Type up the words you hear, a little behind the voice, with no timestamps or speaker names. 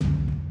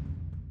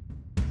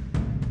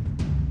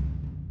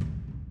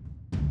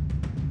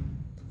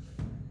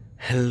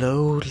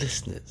Hello,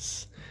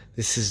 listeners.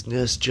 This is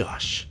Nurse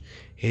Josh,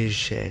 here to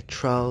share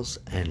trials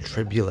and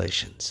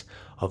tribulations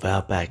of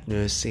outback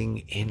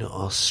nursing in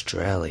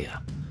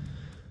Australia.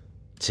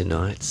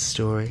 Tonight's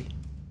story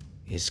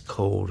is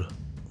called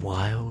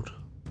Wild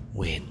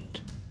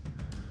Wind.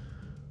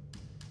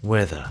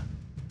 Weather.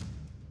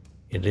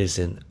 It is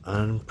an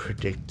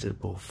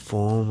unpredictable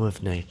form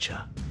of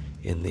nature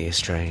in the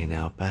Australian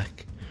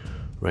outback,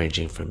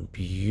 ranging from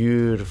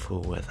beautiful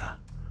weather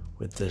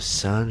with the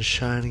sun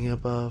shining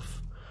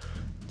above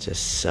to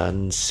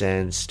sudden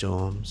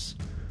sandstorms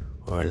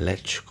or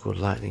electrical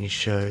lightning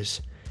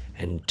shows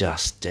and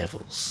dust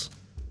devils.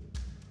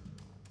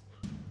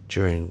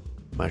 During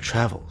my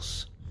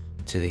travels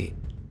to the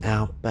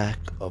outback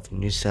of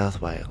New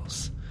South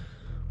Wales,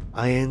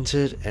 I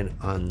entered an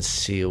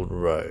unsealed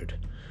road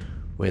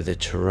where the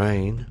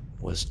terrain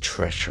was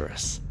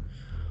treacherous.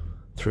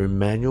 Through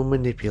manual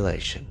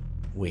manipulation,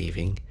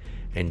 weaving,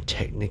 and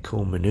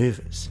technical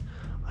maneuvers,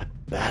 I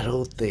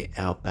battled the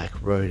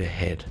outback road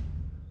ahead.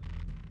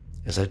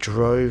 As I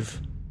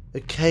drove,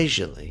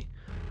 occasionally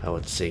I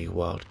would see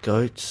wild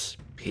goats,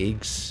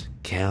 pigs,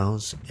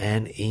 cows,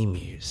 and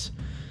emus.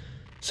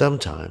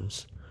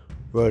 Sometimes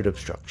road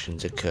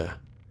obstructions occur.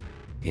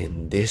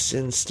 In this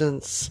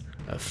instance,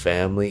 a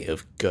family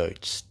of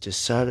goats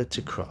decided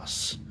to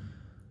cross.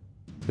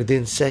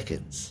 Within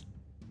seconds,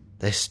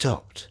 they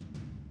stopped,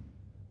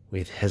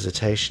 with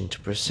hesitation to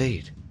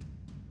proceed.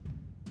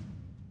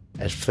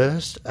 At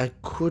first, I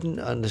couldn't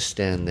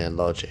understand their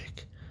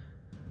logic.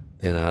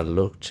 Then I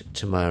looked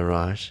to my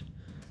right,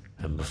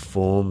 and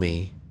before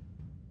me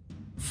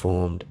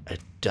formed a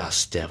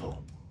dust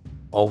devil,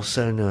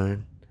 also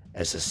known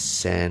as a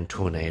sand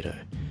tornado,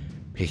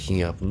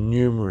 picking up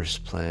numerous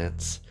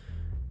plants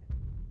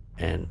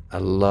and a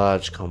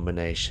large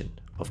combination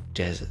of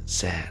desert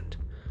sand.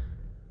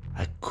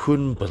 I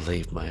couldn't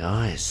believe my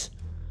eyes.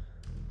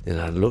 Then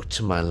I looked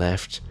to my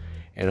left,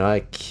 and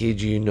I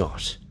kid you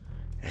not,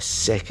 a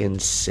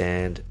second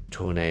sand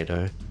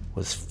tornado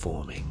was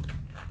forming.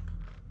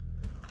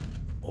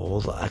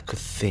 All I could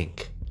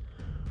think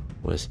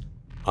was,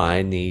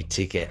 I need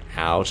to get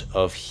out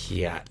of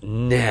here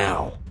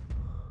now.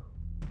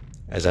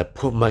 As I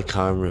put my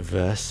car in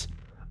reverse,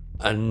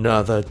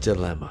 another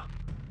dilemma.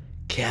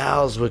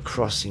 Cows were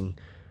crossing.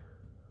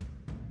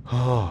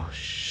 Oh,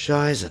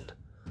 Scheißen.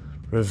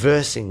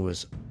 Reversing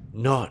was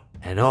not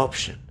an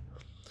option.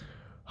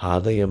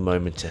 Hardly a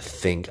moment to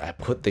think, I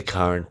put the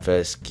car in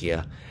first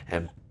gear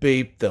and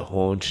beeped the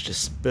horn to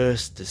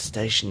disperse the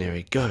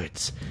stationary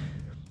goats.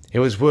 It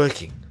was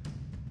working,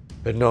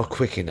 but not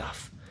quick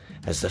enough,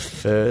 as the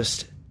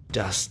first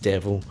dust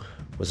devil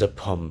was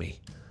upon me.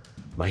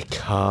 My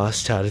car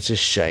started to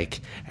shake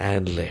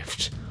and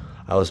lift.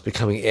 I was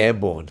becoming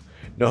airborne.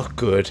 Not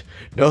good,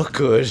 not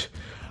good.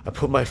 I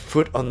put my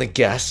foot on the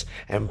gas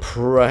and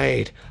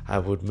prayed I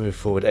would move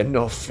forward and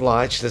not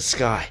fly to the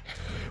sky.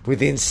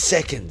 Within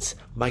seconds,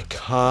 my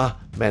car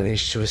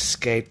managed to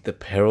escape the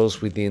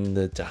perils within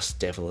the dust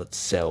devil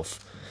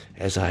itself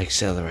as I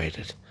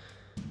accelerated.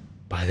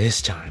 By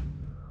this time,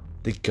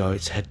 the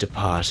goats had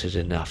departed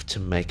enough to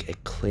make a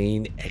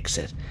clean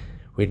exit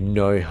with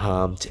no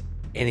harm to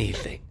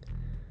anything.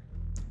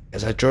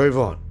 As I drove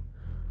on,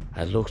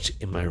 I looked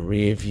in my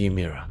rear view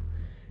mirror,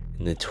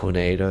 and the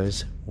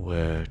tornadoes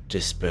were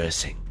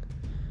dispersing.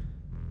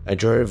 I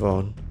drove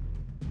on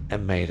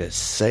and made it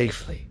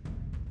safely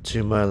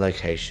to my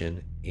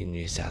location in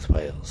New South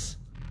Wales.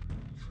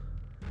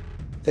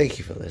 Thank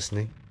you for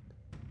listening.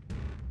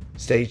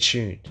 Stay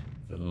tuned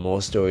for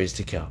more stories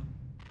to come.